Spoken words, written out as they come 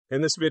In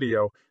this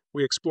video,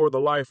 we explore the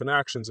life and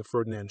actions of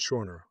Ferdinand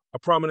Schörner, a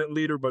prominent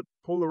leader but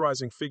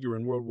polarizing figure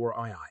in World War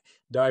II,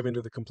 dive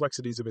into the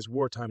complexities of his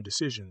wartime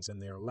decisions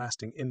and their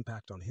lasting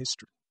impact on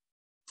history.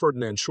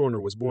 Ferdinand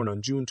Schörner was born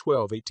on June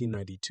 12,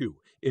 1892,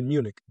 in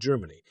Munich,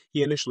 Germany.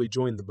 He initially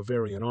joined the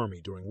Bavarian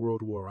army during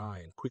World War I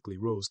and quickly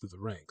rose through the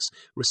ranks,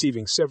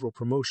 receiving several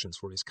promotions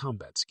for his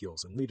combat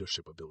skills and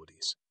leadership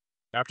abilities.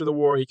 After the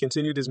war, he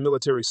continued his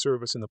military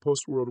service in the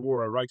post-World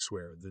War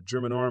Reichswehr, the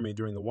German army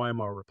during the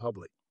Weimar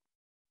Republic.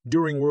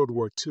 During World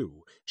War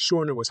II,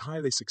 Schörner was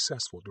highly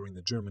successful during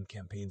the German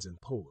campaigns in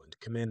Poland,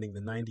 commanding the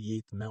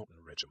 98th Mountain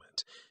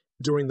Regiment.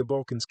 During the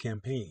Balkans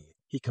campaign,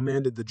 he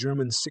commanded the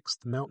German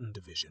 6th Mountain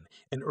Division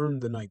and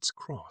earned the Knight's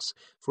Cross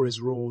for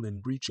his role in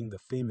breaching the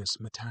famous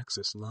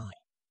meticulously line.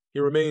 He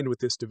remained with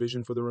this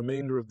division for the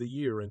remainder of the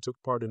year and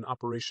took part in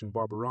Operation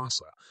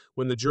Barbarossa.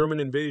 When the German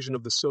invasion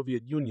of the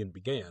Soviet Union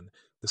began,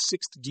 the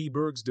 6th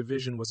G-Bergs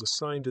Division was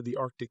assigned to the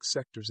Arctic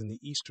sectors in the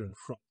Eastern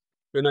Front.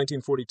 In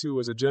 1942,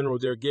 as a General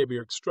der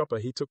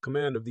Gebirgstruppe, he took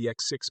command of the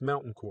X6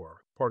 Mountain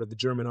Corps, part of the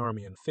German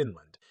army in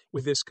Finland.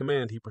 With this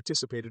command, he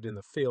participated in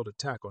the failed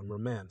attack on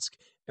Murmansk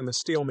and the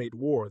stalemate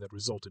war that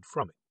resulted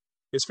from it.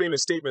 His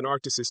famous statement,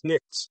 Arktis ist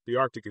nichts, the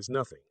Arctic is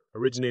nothing,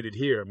 originated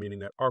here, meaning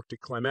that Arctic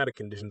climatic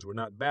conditions were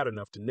not bad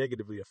enough to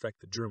negatively affect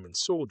the German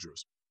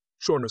soldiers.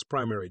 Schörner's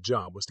primary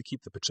job was to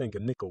keep the Pechenga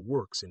nickel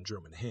works in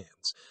German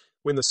hands.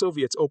 When the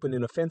Soviets opened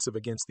an offensive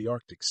against the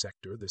Arctic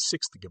sector, the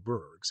 6th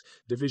Gebirgs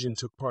Division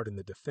took part in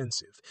the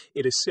defensive.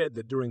 It is said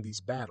that during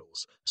these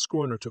battles,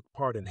 Schörner took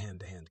part in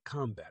hand-to-hand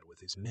combat with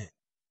his men.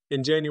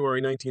 In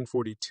January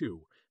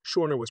 1942,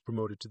 Schörner was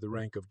promoted to the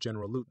rank of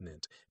General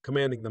Lieutenant,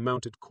 commanding the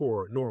Mounted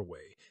Corps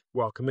Norway.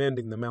 While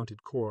commanding the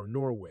Mounted Corps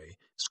Norway,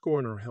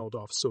 Schörner held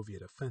off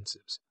Soviet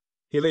offensives.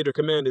 He later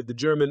commanded the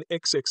German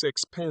XXX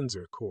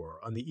Panzer Corps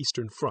on the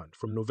Eastern Front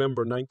from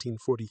November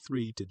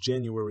 1943 to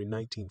January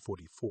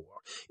 1944.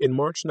 In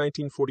March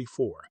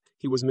 1944,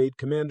 he was made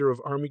commander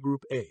of Army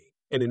Group A,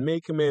 and in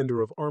May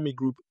commander of Army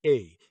Group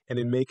A, and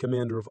in May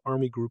commander of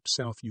Army Group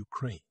South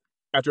Ukraine.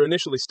 After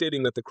initially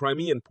stating that the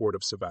Crimean port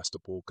of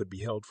Sevastopol could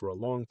be held for a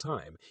long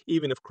time,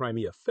 even if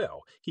Crimea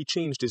fell, he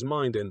changed his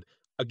mind and,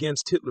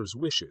 against Hitler's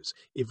wishes,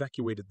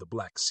 evacuated the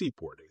Black Sea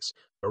ports.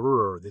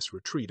 This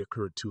retreat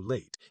occurred too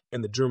late,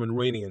 and the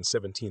German-Iranian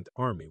 17th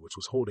Army, which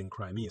was holding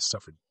Crimea,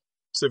 suffered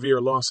severe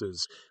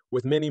losses,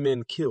 with many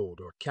men killed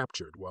or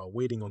captured while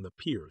waiting on the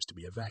piers to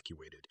be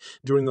evacuated.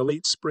 During the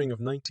late spring of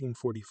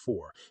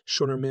 1944,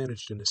 Schörner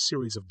managed in a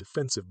series of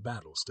defensive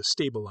battles to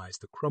stabilize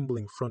the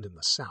crumbling front in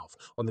the south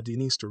on the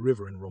Dniester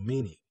River in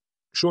Romania.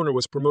 Schörner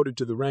was promoted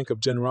to the rank of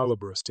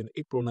Generaloberst in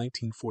April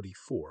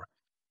 1944.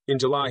 In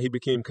July, he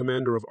became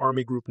commander of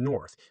Army Group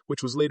North,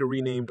 which was later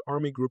renamed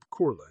Army Group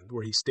Courland,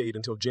 where he stayed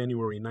until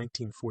January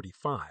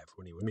 1945,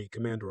 when he was made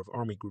commander of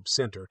Army Group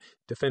Center,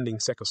 defending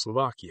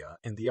Czechoslovakia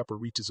and the upper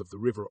reaches of the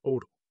River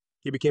Oder.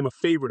 He became a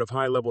favorite of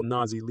high-level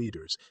Nazi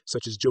leaders,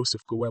 such as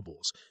Joseph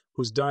Goebbels,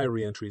 whose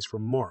diary entries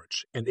from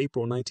March and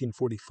April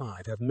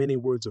 1945 have many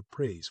words of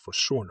praise for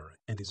Schörner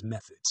and his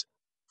methods.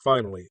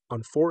 Finally,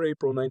 on 4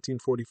 April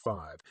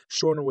 1945,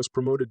 Schörner was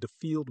promoted to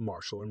Field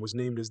Marshal and was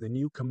named as the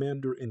new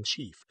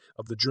Commander-in-Chief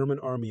of the German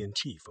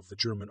Army-in-Chief of the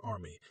German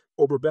Army,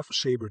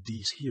 Oberbefehlshaber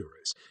des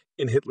Heeres.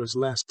 In Hitler's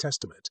last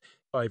testament,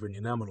 Erwin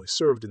nominally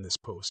served in this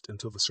post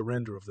until the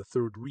surrender of the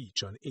Third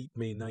Reich on 8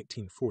 May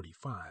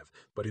 1945,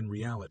 but in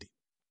reality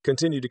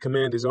continued to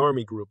command his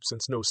army group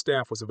since no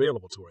staff was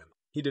available to him.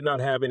 He did not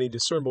have any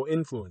discernible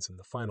influence in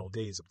the final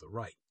days of the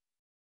Reich.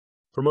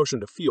 Promotion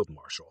to Field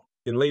Marshal.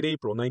 In late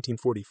April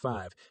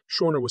 1945,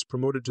 Schörner was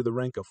promoted to the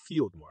rank of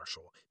Field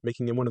Marshal,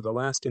 making him one of the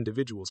last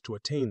individuals to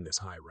attain this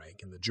high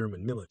rank in the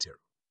German military.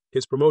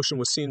 His promotion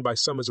was seen by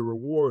some as a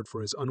reward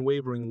for his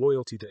unwavering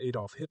loyalty to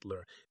Adolf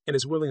Hitler and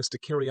his willingness to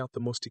carry out the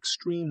most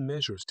extreme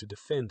measures to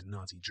defend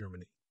Nazi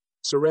Germany.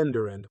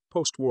 Surrender and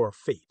post-war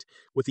fate.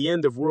 With the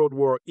end of World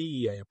War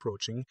I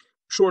approaching,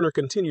 Schörner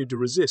continued to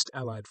resist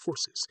Allied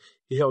forces.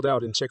 He held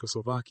out in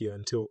Czechoslovakia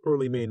until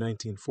early May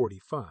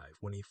 1945,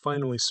 when he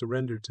finally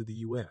surrendered to the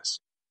U.S.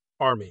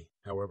 Army.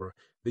 However,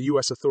 the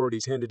U.S.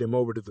 authorities handed him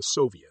over to the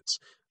Soviets.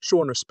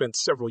 Schörner spent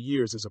several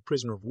years as a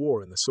prisoner of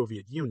war in the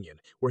Soviet Union,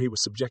 where he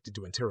was subjected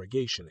to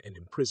interrogation and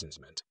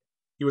imprisonment.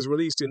 He was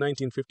released in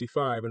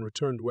 1955 and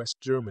returned to West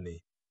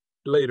Germany.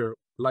 Later,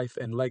 life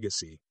and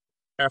legacy.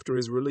 After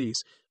his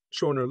release,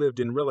 Schörner lived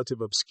in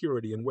relative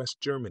obscurity in West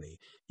Germany.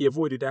 He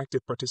avoided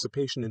active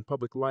participation in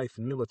public life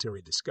and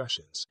military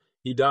discussions.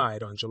 He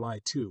died on July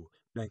 2,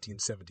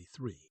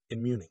 1973,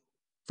 in Munich.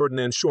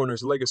 Ferdinand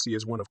Schörner's legacy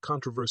is one of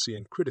controversy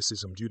and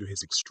criticism due to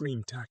his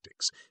extreme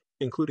tactics,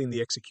 including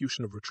the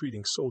execution of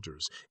retreating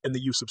soldiers and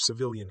the use of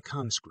civilian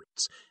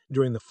conscripts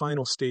during the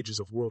final stages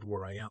of World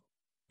War I.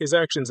 His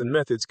actions and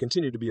methods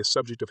continue to be a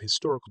subject of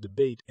historical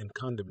debate and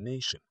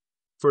condemnation.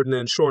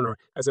 Ferdinand Schörner,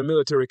 as a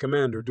military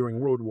commander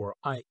during World War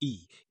I,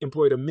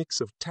 employed a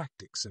mix of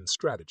tactics and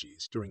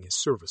strategies during his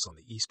service on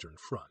the Eastern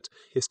Front.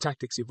 His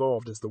tactics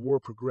evolved as the war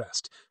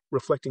progressed,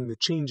 reflecting the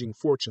changing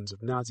fortunes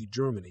of Nazi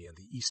Germany and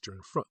the Eastern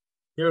Front.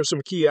 Here are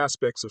some key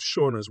aspects of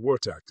Schörner's war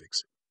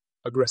tactics.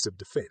 Aggressive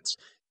defense.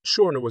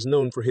 Schörner was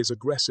known for his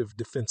aggressive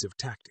defensive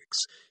tactics.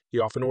 He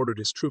often ordered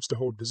his troops to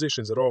hold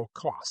positions at all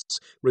costs,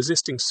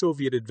 resisting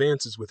Soviet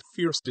advances with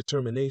fierce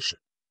determination.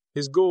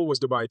 His goal was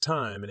to buy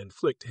time and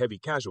inflict heavy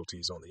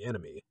casualties on the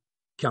enemy.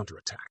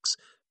 Counterattacks.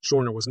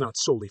 Schörner was not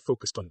solely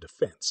focused on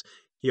defense.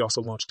 He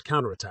also launched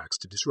counterattacks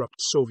to disrupt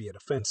Soviet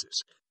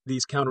offensives.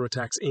 These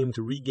counterattacks aimed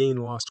to regain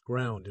lost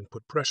ground and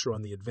put pressure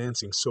on the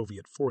advancing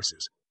Soviet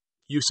forces.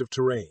 Use of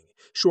terrain.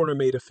 Schörner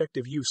made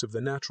effective use of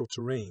the natural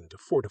terrain to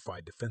fortify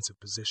defensive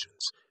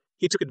positions.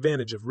 He took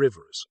advantage of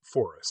rivers,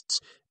 forests,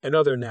 and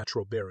other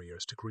natural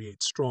barriers to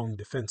create strong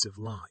defensive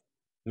lines.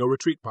 No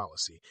retreat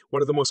policy.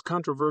 One of the most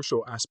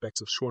controversial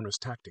aspects of Schörner's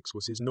tactics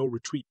was his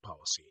no-retreat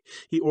policy.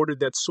 He ordered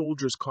that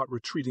soldiers caught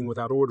retreating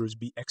without orders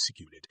be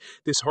executed.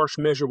 This harsh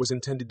measure was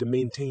intended to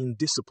maintain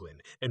discipline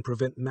and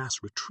prevent mass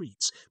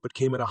retreats, but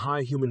came at a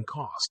high human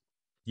cost.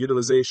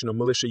 Utilization of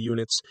militia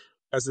units.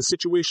 As the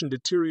situation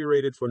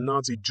deteriorated for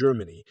Nazi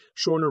Germany,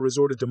 Schörner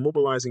resorted to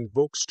mobilizing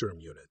Volkssturm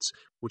units,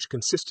 which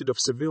consisted of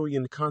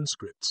civilian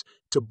conscripts,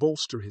 to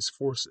bolster his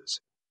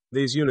forces.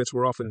 These units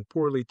were often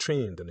poorly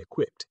trained and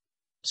equipped.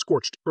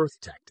 Scorched earth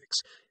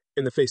tactics.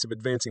 In the face of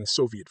advancing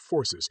Soviet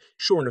forces,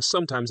 Schörner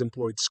sometimes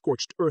employed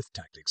scorched earth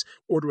tactics,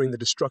 ordering the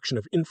destruction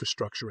of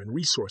infrastructure and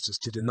resources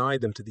to deny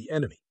them to the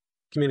enemy.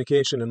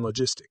 Communication and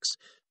logistics.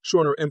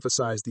 Schörner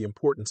emphasized the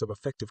importance of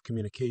effective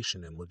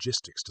communication and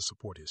logistics to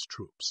support his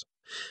troops.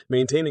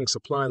 Maintaining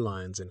supply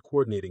lines and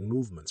coordinating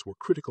movements were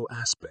critical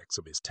aspects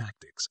of his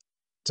tactics.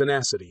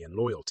 Tenacity and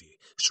loyalty.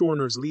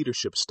 Schörner's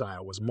leadership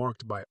style was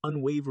marked by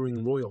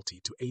unwavering loyalty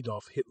to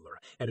Adolf Hitler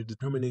and a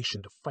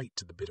determination to fight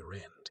to the bitter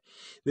end.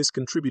 This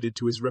contributed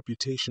to his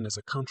reputation as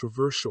a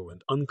controversial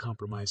and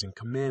uncompromising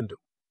commander.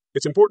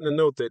 It's important to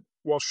note that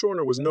while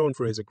Schörner was known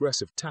for his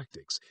aggressive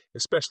tactics,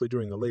 especially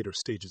during the later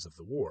stages of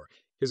the war,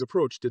 his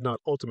approach did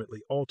not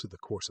ultimately alter the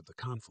course of the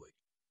conflict.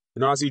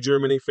 Nazi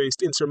Germany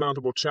faced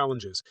insurmountable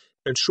challenges,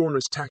 and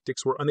Schörner's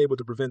tactics were unable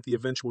to prevent the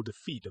eventual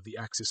defeat of the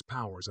Axis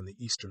powers on the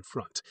Eastern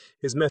Front.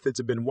 His methods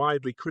have been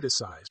widely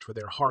criticized for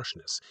their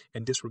harshness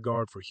and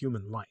disregard for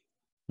human life.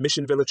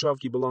 Mission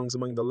Velichovky belongs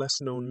among the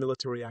less-known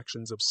military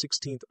actions of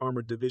 16th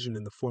Armored Division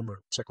in the former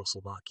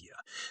Czechoslovakia.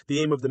 The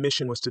aim of the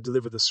mission was to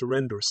deliver the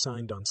surrender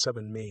signed on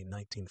 7 May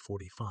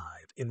 1945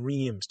 in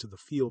Reims to the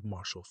Field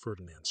Marshal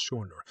Ferdinand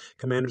Schörner,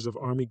 commanders of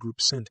Army Group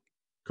Cent.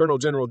 Colonel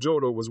General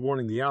Jodo was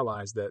warning the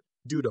Allies that,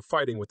 due to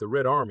fighting with the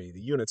Red Army,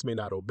 the units may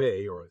not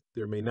obey or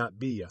there may not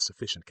be a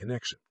sufficient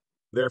connection.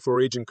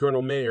 Therefore, Agent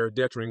Colonel Mayer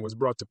Dettering was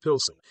brought to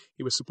Pilsen.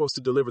 He was supposed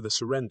to deliver the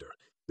surrender.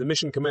 The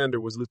mission commander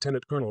was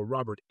Lieutenant Colonel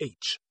Robert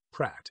H.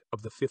 Pratt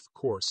of the 5th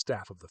Corps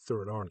Staff of the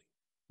 3rd Army.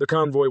 The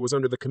convoy was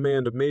under the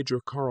command of Major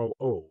Carl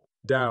O.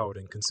 Dowd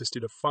and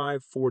consisted of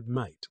 5 Ford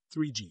Might,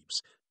 3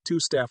 jeeps, 2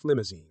 staff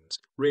limousines,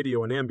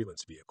 radio and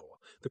ambulance vehicle.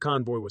 The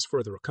convoy was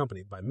further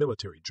accompanied by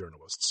military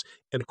journalists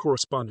and a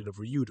correspondent of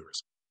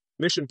Reuters.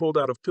 Mission pulled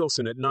out of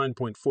Pilsen at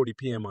 9:40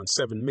 p.m. on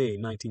 7 May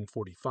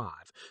 1945.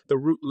 The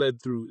route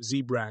led through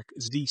Zeebrugge,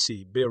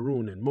 Zdisi,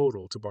 Berun, and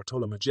Model to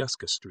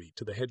Bartolomejska Street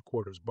to the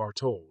headquarters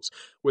Bartol's,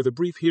 where the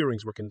brief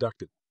hearings were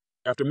conducted.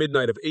 After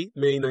midnight of 8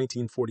 May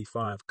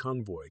 1945,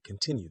 convoy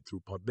continued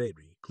through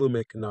Podbery,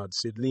 Klumek nad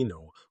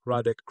Sidlino,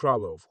 Radek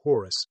Kralov,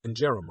 Horace, and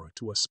Jaromir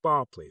to a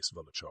spa place,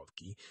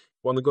 Velichovky.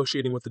 While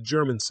negotiating with the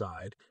German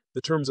side,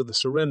 the terms of the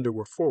surrender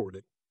were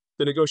forwarded.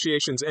 The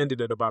negotiations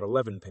ended at about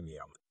 11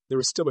 p.m. There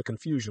is still a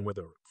confusion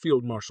whether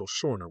Field Marshal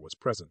Schörner was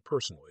present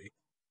personally.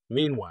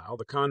 Meanwhile,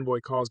 the convoy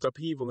caused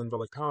upheaval in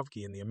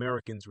Velichovky, and the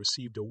Americans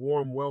received a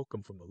warm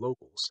welcome from the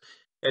locals.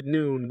 At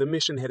noon, the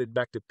mission headed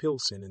back to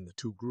Pilsen in the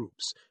 2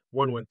 groups.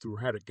 One went through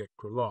Radek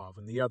Kralov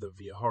and the other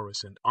via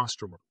Horace and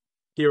Ostromir.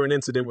 Here an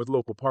incident with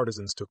local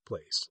partisans took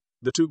place.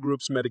 The 2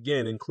 groups met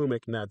again in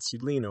Klumek nad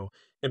Sidlino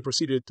and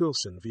proceeded to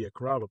Pilsen via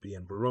Kralupy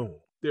and Berun.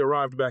 They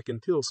arrived back in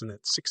Pilsen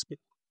at 6 p.m.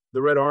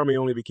 The Red Army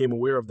only became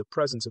aware of the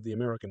presence of the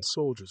American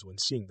soldiers when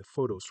seeing the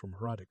photos from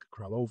Radek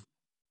Kralov.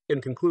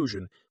 In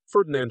conclusion,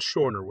 Ferdinand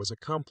Schörner was a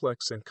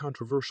complex and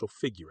controversial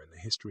figure in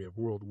the history of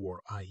World War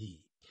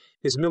IE.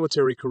 His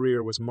military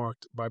career was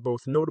marked by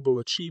both notable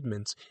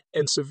achievements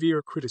and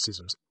severe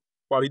criticisms.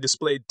 While he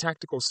displayed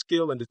tactical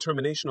skill and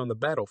determination on the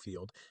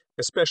battlefield,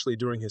 especially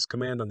during his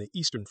command on the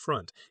Eastern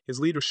Front, his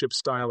leadership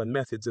style and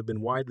methods have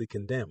been widely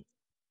condemned.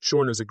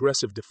 Schörner's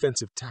aggressive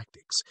defensive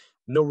tactics,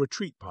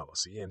 no-retreat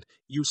policy, and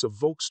use of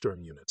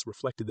Volkssturm units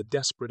reflected the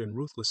desperate and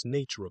ruthless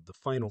nature of the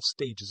final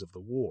stages of the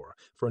war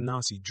for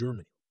Nazi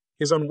Germany.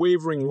 His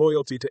unwavering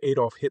loyalty to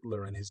Adolf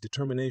Hitler and his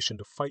determination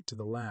to fight to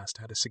the last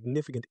had a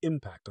significant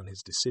impact on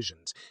his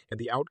decisions and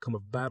the outcome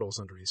of battles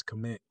under his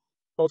command.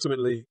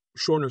 Ultimately,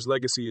 Schörner's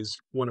legacy is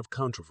one of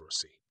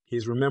controversy. He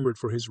is remembered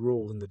for his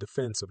role in the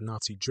defense of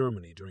Nazi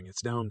Germany during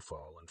its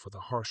downfall and for the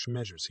harsh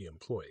measures he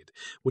employed,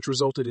 which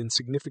resulted in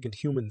significant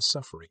human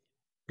suffering.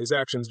 His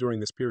actions during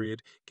this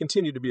period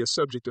continue to be a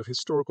subject of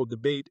historical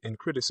debate and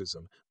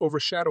criticism,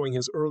 overshadowing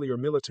his earlier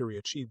military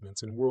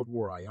achievements in World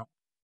War II.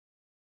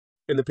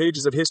 In the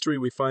pages of history,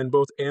 we find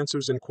both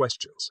answers and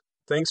questions.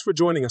 Thanks for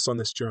joining us on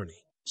this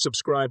journey.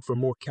 Subscribe for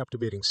more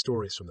captivating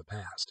stories from the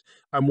past.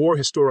 I'm War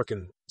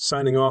Historican,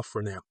 signing off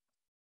for now.